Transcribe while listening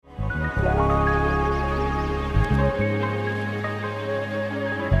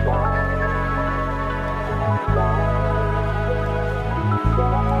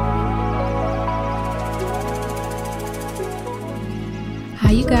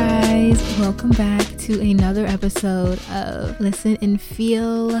guys, welcome back to another episode of Listen and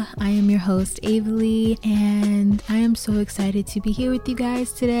Feel. I am your host Avery, and I am so excited to be here with you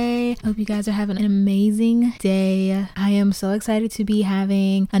guys today. I hope you guys are having an amazing day. I am so excited to be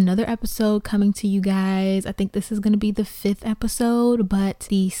having another episode coming to you guys. I think this is going to be the 5th episode, but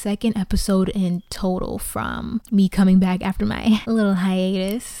the 2nd episode in total from me coming back after my little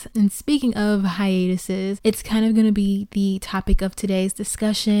hiatus. And speaking of hiatuses, it's kind of going to be the topic of today's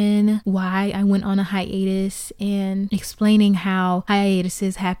discussion, why I went on a hiatus, and explaining how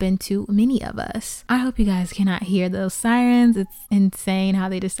hiatuses happen to many of us. I hope you guys cannot hear those sirens. It's insane how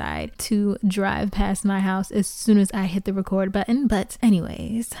they decide to drive past my house as soon as I hit the record button. But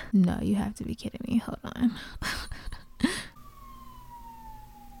anyways, no, you have to be kidding me. Hold on.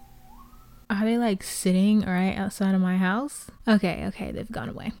 Are they like sitting right outside of my house? Okay, they've gone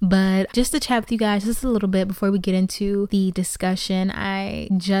away. But just to chat with you guys just a little bit before we get into the discussion, I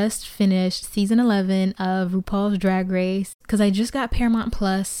just finished season 11 of RuPaul's Drag Race because I just got Paramount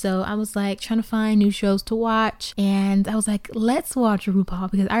Plus. So I was like trying to find new shows to watch, and I was like, let's watch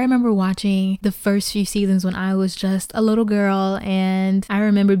RuPaul, because I remember watching the first few seasons when I was just a little girl, and I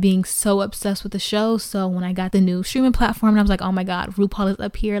remember being so obsessed with the show. So when I got the new streaming platform, I was like, oh my god, RuPaul is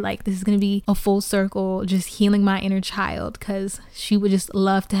up here, like this is gonna be a full circle, just healing my inner child, because she would just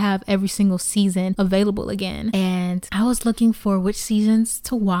love to have every single season available again. And I was looking for which seasons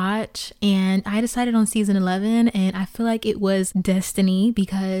to watch, and I decided on season 11, and I feel like it was Destiny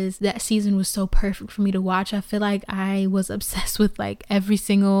because that season was so perfect for me to watch. I feel like I was obsessed with like every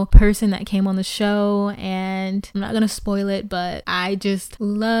single person that came on the show, and I'm not gonna spoil it, but I just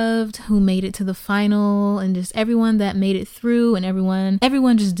loved who made it to the final and just everyone that made it through, and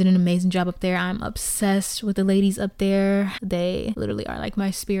everyone just did an amazing job up there. I'm obsessed with the ladies up there. They literally are like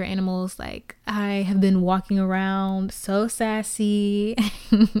my spirit animals. Like, I have been walking around so sassy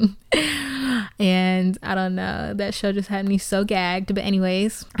and I don't know, that show just had me so gagged. But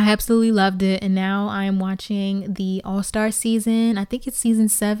anyways, I absolutely loved it, and now I'm watching the All-Star season. I think it's season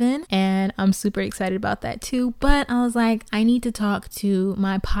 7, and I'm super excited about that too. But I was like, I need to talk to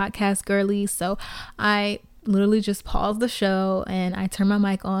my podcast girlies, so I literally just paused the show and I turned my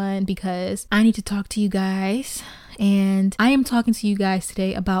mic on because I need to talk to you guys. And I am talking to you guys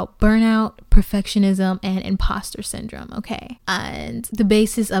today about burnout, perfectionism, and imposter syndrome, okay? And the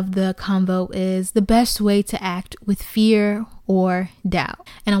basis of the convo is the best way to act with fear or doubt.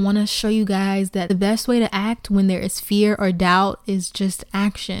 And I want to show you guys that the best way to act when there is fear or doubt is just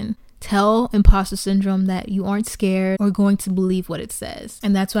action. Tell imposter syndrome that you aren't scared or going to believe what it says.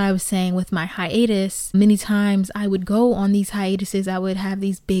 And that's what I was saying with my hiatus. Many times I would go on these hiatuses, I would have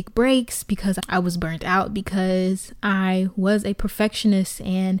these big breaks because I was burnt out, because I was a perfectionist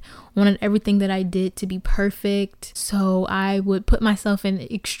and wanted everything that I did to be perfect. So I would put myself in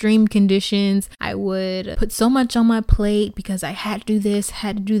extreme conditions. I would put so much on my plate because I had to do this,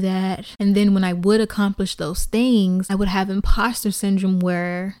 had to do that. And then when I would accomplish those things, I would have imposter syndrome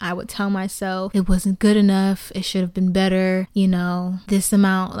where I would tell myself it wasn't good enough, it should have been better, this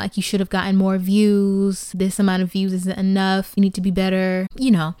amount, like you should have gotten more views, this amount of views isn't enough, you need to be better,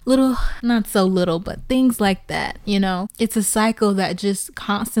 little, not so little, but things like that. It's a cycle that just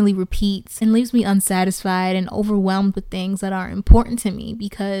constantly repeats and leaves me unsatisfied and overwhelmed with things that are important to me,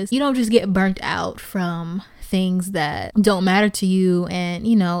 because you don't just get burnt out from things that don't matter to you, and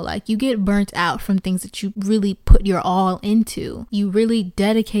like you get burnt out from things that you really put your all into. You really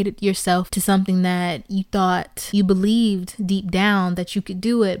dedicated yourself to something that you thought, you believed deep down that you could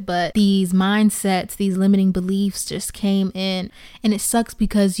do it, but these mindsets, these limiting beliefs just came in, and it sucks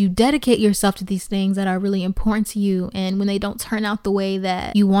because you dedicate yourself to these things that are really important to you, and when they don't turn out the way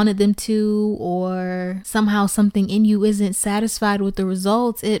that you wanted them to, or somehow something in you isn't satisfied with the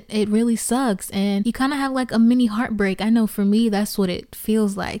results, it really sucks, and you kind of have like a mini heartbreak. I know for me, that's what it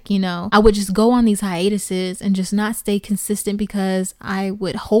feels like. I would just go on these hiatuses and just not stay consistent because I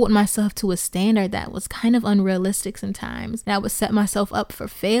would hold myself to a standard that was kind of unrealistic sometimes. And I would set myself up for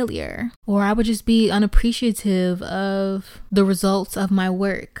failure, or I would just be unappreciative of the results of my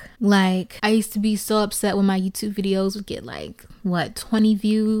work. Like, I used to be so upset when my YouTube videos would get like 20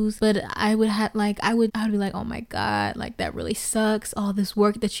 views, but I would be like, oh my god, like that really sucks, all this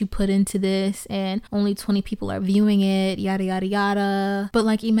work that you put into this and only 20 people are viewing it, yada yada yada. But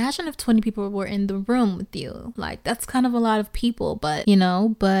like, imagine if 20 people were in the room with you. Like, that's kind of a lot of people, but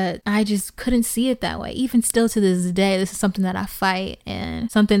but I just couldn't see it that way. Even still to this day, this is something that I fight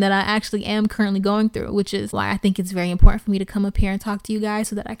and something that I actually am currently going through, which is why I think it's very important for me to come up here and talk to you guys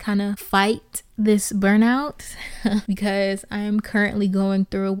so that I kind of fight this burnout because I am currently going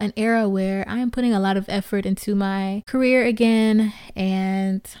through an era where I am putting a lot of effort into my career again,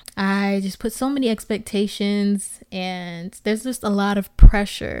 and I just put so many expectations, and there's just a lot of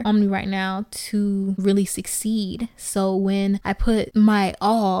pressure on me right now to really succeed. So when I put my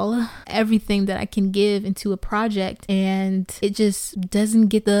all, everything that I can give into a project, and it just doesn't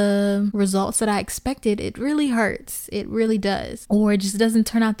get the results that I expected, it really hurts. It really does. Or it just doesn't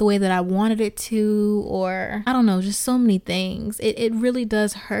turn out the way that I wanted it to, or I don't know, just so many things. It really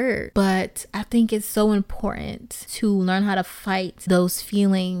does hurt, but I think it's so important to learn how to fight those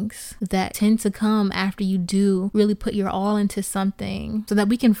feelings that tend to come after you do really put your all into something, so that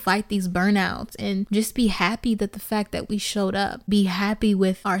we can fight these burnouts and just be happy that the fact that we showed up, be happy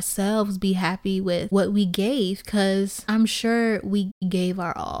with ourselves, be happy with what we gave, because I'm sure we gave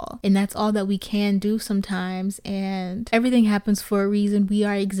our all, and that's all that we can do sometimes, and everything happens for a reason. We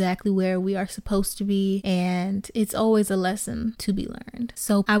are exactly where we are supposed to be, and it's always a lesson to be learned.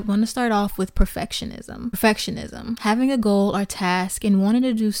 So I want to start off with perfectionism, having a goal or task and wanting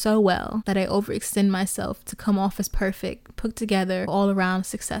to do so well that I overextend myself to come off as perfect, put together, all around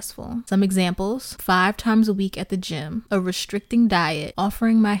successful. Some examples: 5 times a week at the gym, a restricting diet,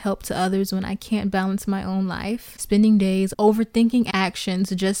 offering my help to others when I can't balance my own life, spending days overthinking actions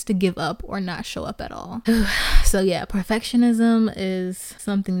just to give up or not show up at all. So yeah, perfectionism is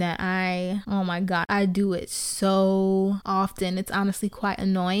something that oh my God, I do it so often. It's honestly quite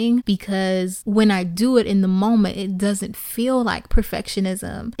annoying because when I do it in the moment, it doesn't feel like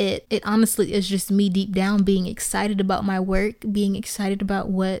perfectionism. It honestly is just me deep down being excited about my work, being excited about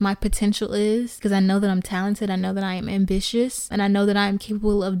what my potential is, because I know that I'm talented, I know that I am ambitious, and I know that I am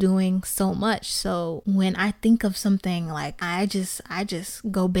capable of doing so much. So when I think of something, like I just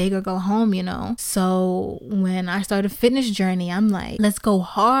go big or go home, you know? So when I start a fitness journey, I'm like, let's go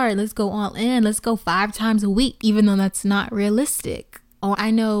hard, let's go all in, let's go 5 times a week, even though that's not realistic. Oh,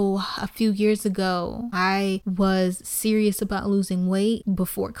 I know a few years ago, I was serious about losing weight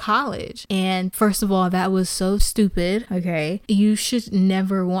before college. And first of all, that was so stupid. Okay. You should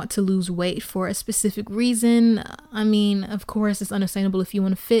never want to lose weight for a specific reason. I mean, of course, it's understandable if you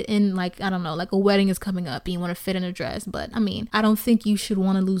want to fit in, like, I don't know, like a wedding is coming up and you want to fit in a dress. But I mean, I don't think you should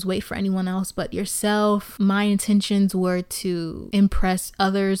want to lose weight for anyone else but yourself. My intentions were to impress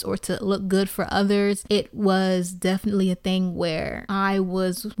others or to look good for others. It was definitely a thing where I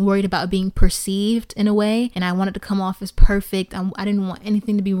was worried about being perceived in a way, and I wanted to come off as perfect. I didn't want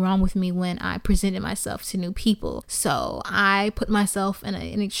anything to be wrong with me when I presented myself to new people. So I put myself in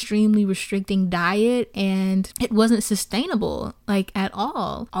an extremely restricting diet, and it wasn't sustainable, like at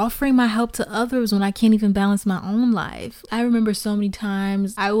all. Offering my help to others when I can't even balance my own life. I remember so many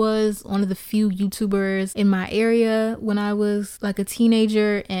times I was one of the few YouTubers in my area when I was like a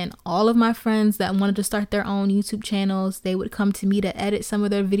teenager, and all of my friends that wanted to start their own YouTube channels, they would come to me to edit some of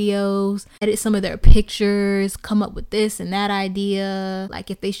their videos, edit some of their pictures, come up with this and that idea,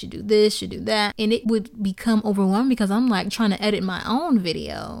 like if they should do this, should do that. And it would become overwhelming because I'm like trying to edit my own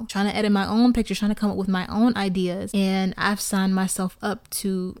video, trying to edit my own pictures, trying to come up with my own ideas. And I've signed myself up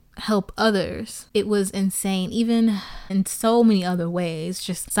to help others. It was insane, even in so many other ways,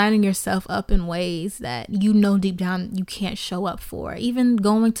 just signing yourself up in ways that you know deep down you can't show up for. Even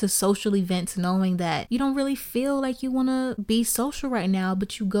going to social events knowing that you don't really feel like you want to be social right now,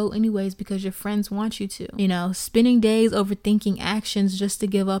 but you go anyways because your friends want you to. You know, spending days overthinking actions just to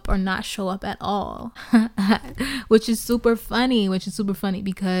give up or not show up at all. which is super funny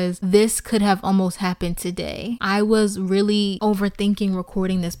because this could have almost happened today. I was really overthinking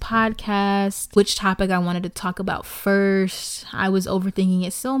recording this podcast, which topic I wanted to talk about first. I was overthinking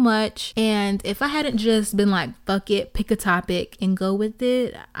it so much, and if I hadn't just been like, fuck it, pick a topic and go with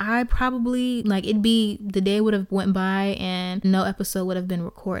it, I probably, like, the day would have went by and no episode would have been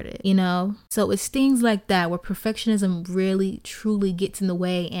recorded, you know? So it's things like that where perfectionism really truly gets in the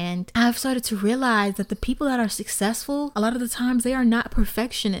way, and I've started to realize that the people that are successful, a lot of the times they are not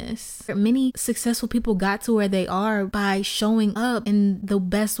perfectionists. Many successful people got to where they are by showing up in the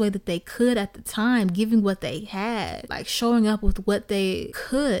best way that they could at the time, giving what they had, like showing up with what they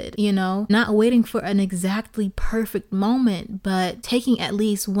could, you know, not waiting for an exactly perfect moment, but taking at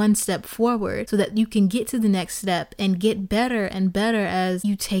least one step forward so that you can get to the next step and get better and better as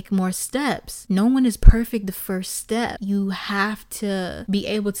you take more steps. No one is perfect the first step. You have to be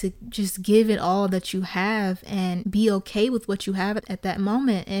able to just give it all that you have and be okay with what you have at that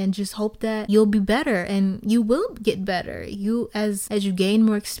moment, and just hope that you'll be better, and you will get better. You as you gain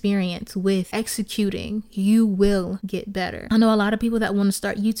more experience with executing, you will get better. I know a lot of people that want to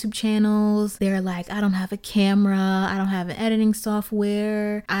start YouTube channels. They're like, I don't have a camera, I don't have an editing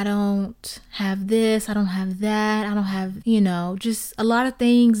software, I don't have this, I don't have that, I don't have, just a lot of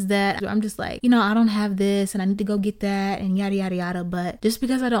things that I'm just like, I don't have this and I need to go get that and yada yada yada. But just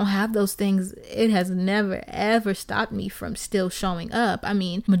because I don't have those things, it has never ever stopped me from still showing up. I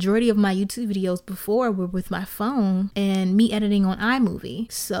mean, majority of my YouTube videos before were with my phone and me editing on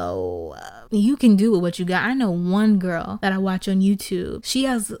iMovie. So you can do with what you got. I know one girl that I watch on YouTube. She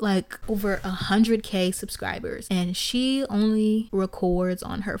has like over 100K subscribers and she only records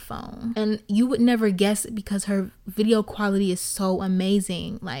on her phone. And you would never guess it because her video quality is so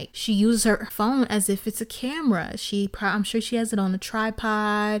amazing. Like, she uses her phone as if it's a camera. I'm sure she has it on a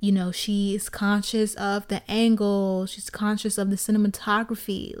tripod. She is conscious of the angle. She's conscious of the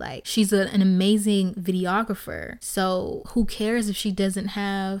cinematography. Like, she's an amazing videographer. So who cares if she doesn't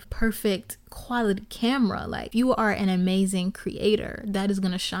have perfect quality camera? Like, you are an amazing creator that is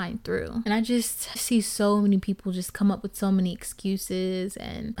gonna shine through. And I just see so many people just come up with so many excuses,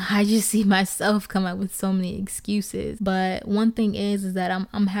 and I just see myself come up with so many excuses. But one thing is that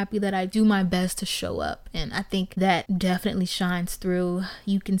I'm happy that I do my best to show up, and I think that definitely shines through.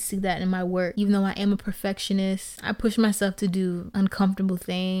 You can see that in my work. Even though I am a perfectionist, I push myself to do uncomfortable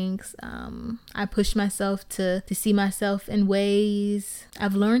things. I push myself to see myself in ways.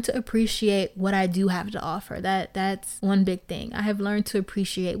 I've learned to appreciate what I do have to offer. That's one big thing. I have learned to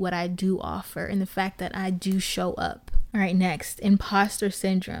appreciate what I do offer and the fact that I do show up. All right, next, imposter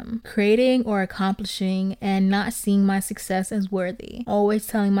syndrome. Creating or accomplishing and not seeing my success as worthy. Always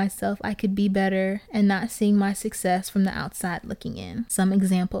telling myself I could be better and not seeing my success from the outside looking in. Some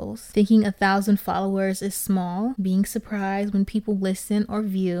examples: thinking 1,000 followers is small, being surprised when people listen or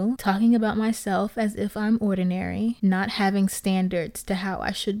view, talking about myself as if I'm ordinary, not having standards to how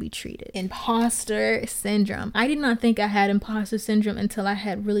I should be treated. Imposter syndrome. I did not think I had imposter syndrome until I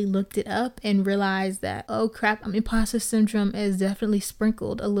had really looked it up and realized that, oh crap, imposter syndrome is definitely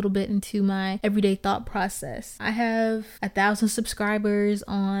sprinkled a little bit into my everyday thought process. I have 1,000 subscribers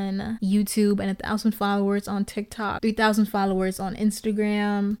on YouTube and 1,000 followers on TikTok, 3,000 followers on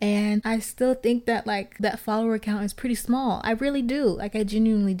Instagram, and I still think that that follower count is pretty small. I really do. I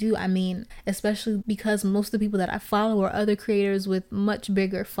genuinely do. I mean, especially because most of the people that I follow are other creators with much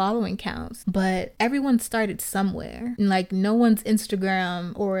bigger following counts. But everyone started somewhere. And no one's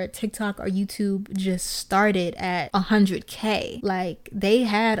Instagram or TikTok or YouTube just started at 100K. They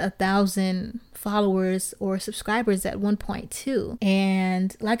had 1,000 followers or subscribers at one point too.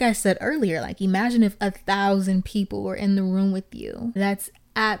 And like I said earlier, imagine if 1,000 people were in the room with you. That's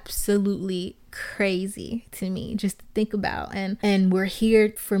absolutely crazy to me just to think about. And we're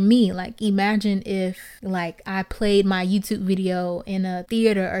here for me. Imagine if I played my YouTube video in a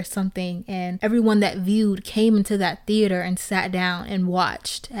theater or something and everyone that viewed came into that theater and sat down and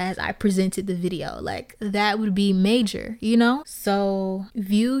watched as I presented the video. That would be major, So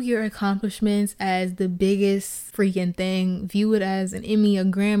view your accomplishments as the biggest freaking thing. View it as an Emmy, a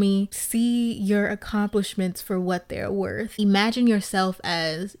Grammy. See your accomplishments for what they're worth. Imagine yourself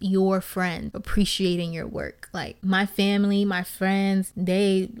as your friend appreciating your work. My family, my friends,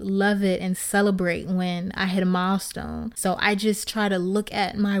 they love it and celebrate when I hit a milestone. So I just try to look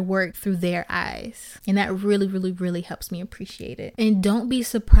at my work through their eyes. And that really, really, really helps me appreciate it. And don't be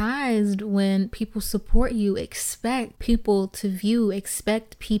surprised when people support you. Expect people to view,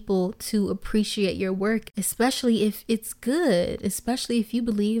 expect people to appreciate your work, especially if it's good, especially if you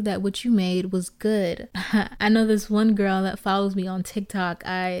believe that what you made was good. I know this one girl that follows me on TikTok.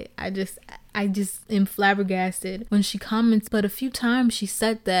 I just am flabbergasted when she comments, but a few times she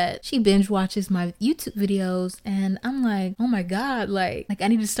said that she binge watches my YouTube videos, and I'm like, oh my God, I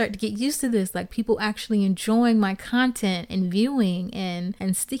need to start to get used to this, people actually enjoying my content and viewing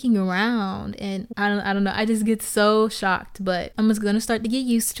and sticking around. And I don't know, I just get so shocked, but I'm just gonna start to get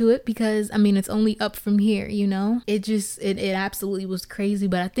used to it because it's only up from here, it absolutely was crazy.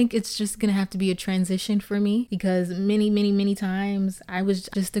 But I think it's just gonna have to be a transition for me because many times I was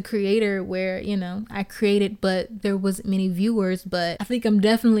just a creator where I created but there wasn't many viewers. But I think I'm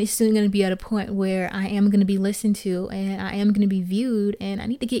definitely soon going to be at a point where I am going to be listened to and I am going to be viewed, and I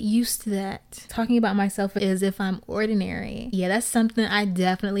need to get used to that. Talking about myself as if I'm ordinary, yeah, that's something I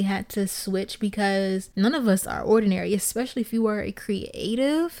definitely had to switch because none of us are ordinary, especially if you are a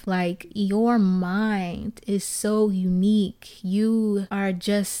creative. Your mind is so unique. You are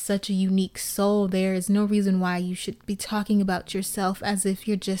just such a unique soul. There is no reason why you should be talking about yourself as if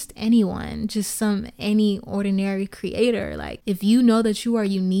you're just anyone. someone, just some any ordinary creator. Like, if you know that you are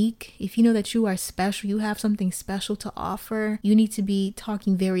unique, if you know that you are special, you have something special to offer, you need to be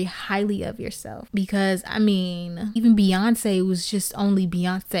talking very highly of yourself. Because I mean, even Beyonce was just only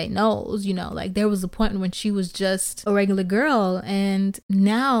Beyonce knows, you know, like there was a point when she was just a regular girl, and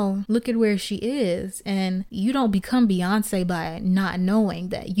now look at where she is. And you don't become Beyonce by not knowing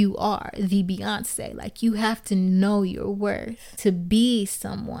that you are the Beyonce. Like, you have to know your worth to be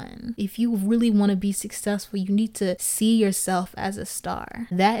someone. If you really want to be successful, you need to see yourself as a star.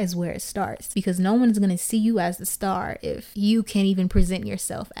 That is where it starts, because no one's going to see you as a star if you can't even present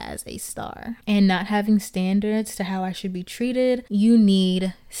yourself as a star. And not having standards to how I should be treated, you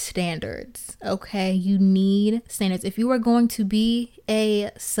need standards. Okay, you need standards. If you are going to be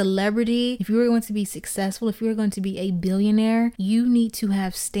a celebrity, if you are going to be successful, if you are going to be a billionaire, you need to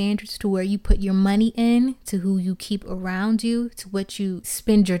have standards to where you put your money in, to who you keep around you, to what you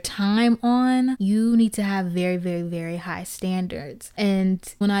spend your time on. You need to have very, very, very high standards. And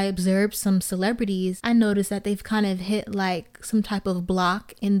when I observe some celebrities, I notice that they've kind of hit like some type of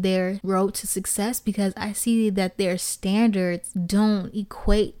block in their road to success, because I see that their standards don't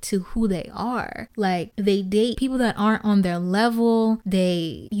equate to who they are. Like, they date people that aren't on their level.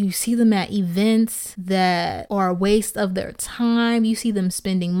 You see them at events that are a waste of their time. You see them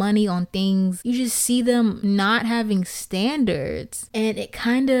spending money on things. You just see them not having standards, and it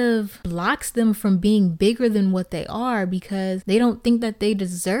kind of blocks them from being bigger than what they are, because they don't think that they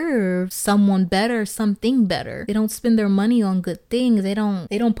deserve someone better, something better. They don't spend their money on good things. They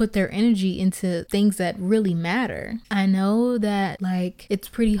don't put their energy into things that really matter. I know that like it's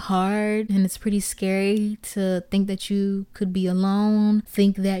pretty hard and it's pretty scary to think that you could be alone,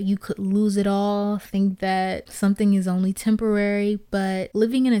 think that you could lose it all, think that something is only temporary, but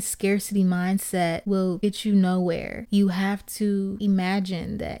living in a scarcity mindset will get you nowhere. You have to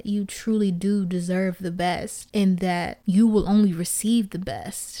imagine that you truly do deserve the best and that you will only receive the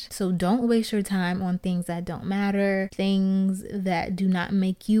best. So don't waste your time on things that don't matter, things that do not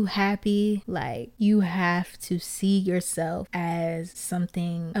make you happy. Like, you have to see yourself as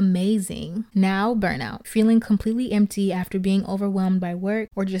something amazing. Now, burnout. Feeling completely empty after being overwhelmed by work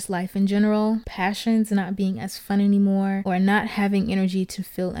or just life in general. Passions not being as fun anymore, or not having energy to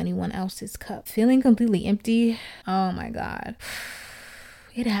fill anyone else's cup. Feeling completely empty. Oh my God.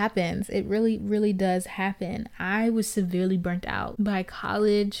 It happens. It really, really does happen. I was severely burnt out by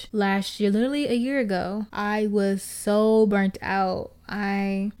college last year, literally a year ago. I was so burnt out.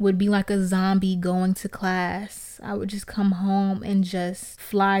 I would be like a zombie going to class. I would just come home and just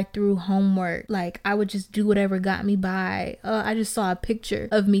fly through homework. Like, I would just do whatever got me by. I just saw a picture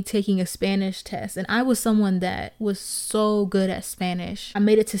of me taking a Spanish test, and I was someone that was so good at Spanish. I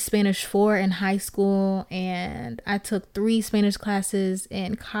made it to Spanish 4 in high school, and I took 3 Spanish classes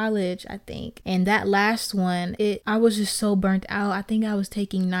in college, I think. And that last one, I was just so burnt out. I think I was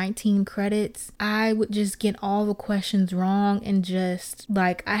taking 19 credits. I would just get all the questions wrong, and just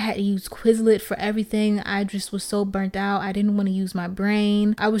like, I had to use Quizlet for everything. I just was so burnt out. I didn't want to use my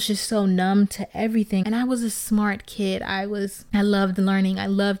brain. I was just so numb to everything. And I was a smart kid. I loved learning. I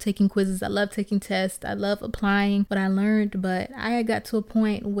loved taking quizzes. I loved taking tests. I loved applying what I learned. But I got to a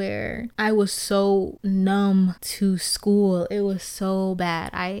point where I was so numb to school. It was so bad.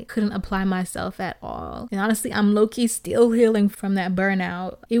 I couldn't apply myself at all. And honestly, I'm low-key still healing from that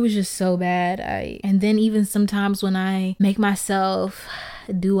burnout. It was just so bad. And then even sometimes when I make myself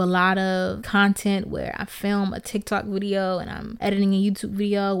do a lot of content where I film a TikTok video and I'm editing a YouTube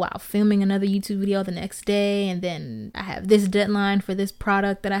video while filming another YouTube video the next day, and then I have this deadline for this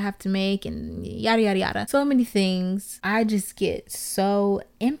product that I have to make, and yada yada yada, so many things. I just get so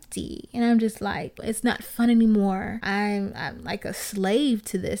empty, and I'm just like, it's not fun anymore. I'm like a slave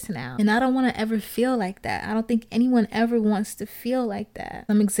to this now, and I don't want to ever feel like that. I don't think anyone ever wants to feel like that.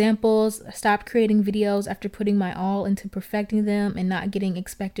 Some examples: I stopped creating videos after putting my all into perfecting them and not getting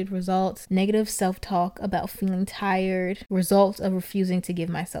expected results. Negative self-talk about feeling tired. Results of refusing to give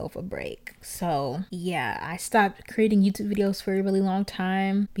myself a break. So yeah, I stopped creating YouTube videos for a really long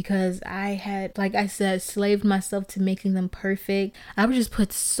time because I had, like I said, slaved myself to making them perfect. I would just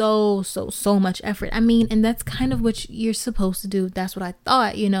put so much effort. I mean, and that's kind of what you're supposed to do. That's what I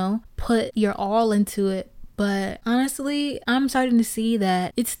thought, put your all into it. But honestly, I'm starting to see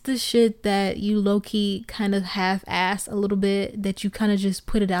that it's the shit that you low-key kind of half-ass a little bit, that you kind of just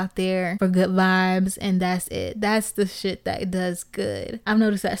put it out there for good vibes and that's it. That's the shit that does good. I've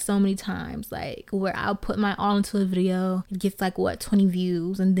noticed that so many times, like where I'll put my all into a video, it gets like 20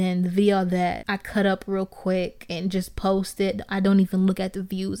 views, and then the video that I cut up real quick and just post it, I don't even look at the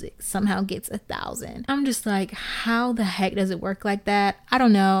views, it somehow gets 1,000. I'm just like, how the heck does it work like that? I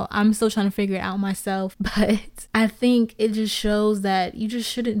don't know. I'm still trying to figure it out myself, but I think it just shows that you just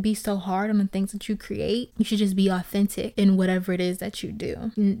shouldn't be so hard on the things that you create. You should just be authentic in whatever it is that you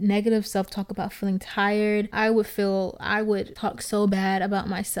do. Negative self-talk about feeling tired. I would talk so bad about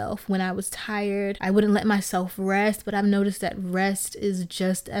myself when I was tired. I wouldn't let myself rest, but I've noticed that rest is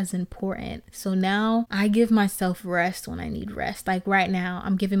just as important. So now I give myself rest when I need rest. Like right now,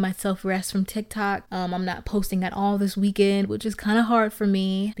 I'm giving myself rest from TikTok. I'm not posting at all this weekend, which is kind of hard for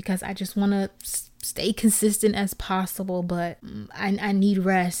me because I just want to stay consistent as possible, but I need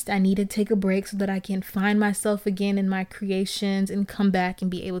rest. I need to take a break so that I can find myself again in my creations and come back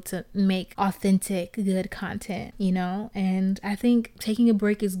and be able to make authentic, good content, you know? And I think taking a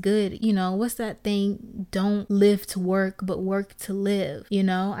break is good. You know, what's that thing? Don't live to work, but work to live. You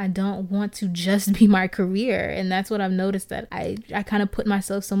know, I don't want to just be my career. And that's what I've noticed, that I kind of put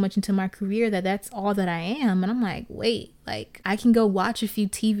myself so much into my career that that's all that I am. And I'm like, wait, like I can go watch a few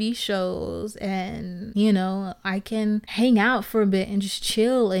TV shows and, you know, I can hang out for a bit and just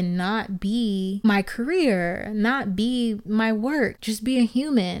chill and not be my career, not be my work, just be a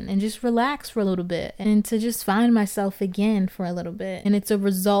human and just relax for a little bit and to just find myself again for a little bit. And it's a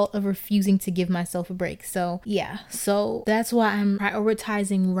result of refusing to give myself a break. So yeah, so that's why I'm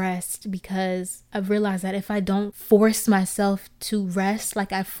prioritizing rest, because I've realized that if I don't force myself to rest,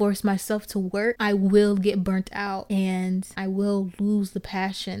 like I force myself to work, I will get burnt out and I will lose the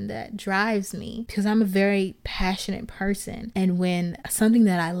passion that drives me, because I'm a very passionate person. And when something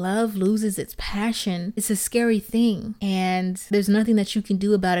that I love loses its passion, it's a scary thing. And there's nothing that you can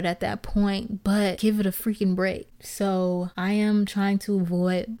do about it at that point but give it a freaking break. So I am trying to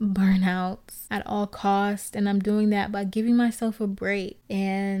avoid burnouts at all costs, and I'm doing that by giving myself a break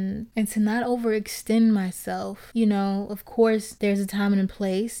and to not overextend myself. You know, of course there's a time and a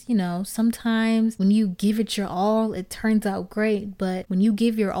place. You know, sometimes when you give it your all, it turns out great, but when you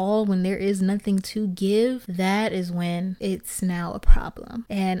give your all when there is nothing to give, that is when it's now a problem.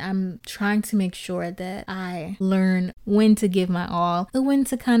 And I'm trying to make sure that I learn when to give my all and when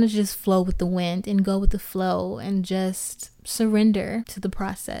to kind of just flow with the wind and go with the flow and just surrender to the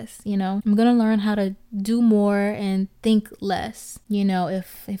process. You know, I'm gonna learn how to do more and think less. You know,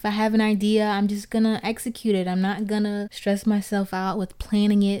 if I have an idea, I'm just gonna execute it. I'm not gonna stress myself out with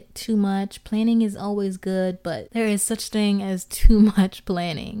planning it too much. Planning is always good, but there is such thing as too much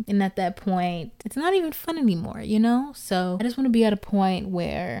planning, and at that point it's not even fun anymore, you know? So I just want to be at a point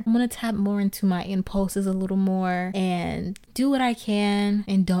where I'm gonna tap more into my impulses a little more and do what I can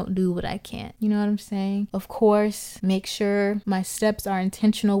and don't do what I can't. You know what I'm saying? Of course, make sure my steps are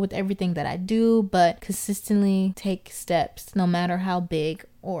intentional with everything that I do, but consistently take steps no matter how big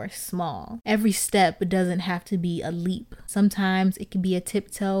or small. Every step doesn't have to be a leap. Sometimes it can be a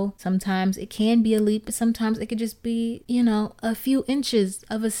tiptoe, sometimes it can be a leap, but sometimes it could just be, you know, a few inches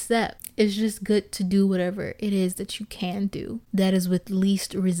of a step. It's just good to do whatever it is that you can do that is with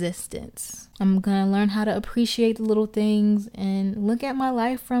least resistance. I'm gonna learn how to appreciate the little things and look at my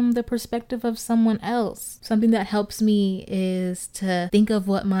life from the perspective of someone else. Something that helps me is to think of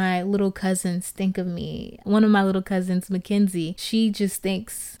what my little cousins think of me. One of my little cousins, Mackenzie, she just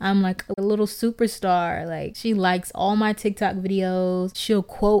thinks I'm like a little superstar. Like, she likes all my TikTok videos. She'll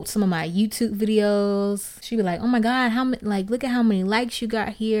quote some of my YouTube videos. She'll be like, oh my God, look at how many likes you got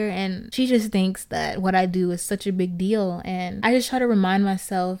here. And she just thinks that what I do is such a big deal. And I just try to remind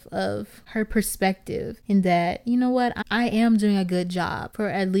myself of her perspective in that, you know what, I am doing a good job for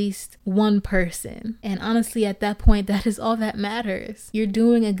at least one person. And honestly, at that point, that is all that matters. You're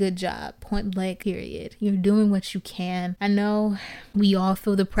doing a good job, point blank, period. You're doing what you can. I know we all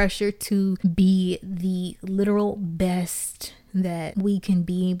feel the pressure to be the literal best that we can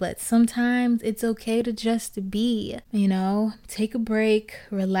be, but sometimes it's okay to just be, you know, take a break,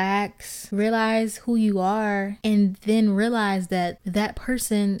 relax, realize who you are, and then realize that that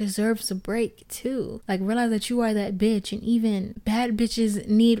person deserves a break too. Like, realize that you are that bitch, and even bad bitches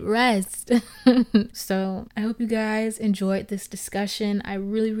need rest. So I hope you guys enjoyed this discussion. I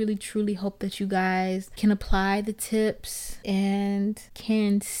really, really, truly hope that you guys can apply the tips and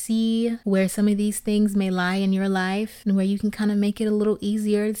can see where some of these things may lie in your life and where you can kind of make it a little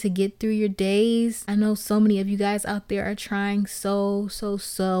easier to get through your days. I know so many of you guys out there are trying so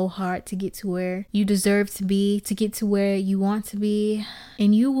hard to get to where you deserve to be, to get to where you want to be,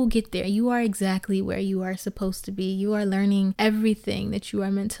 and you will get there. You are exactly where you are supposed to be. You are learning everything that you are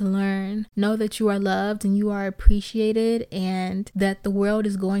meant to learn. Know that you are loved and you are appreciated, and that the world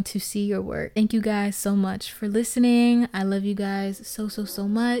is going to see your work. Thank you guys so much for listening. I love you guys so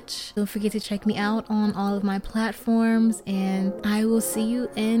much. Don't forget to check me out on all of my platforms, and I will see you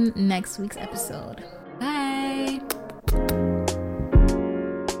in next week's episode. Bye.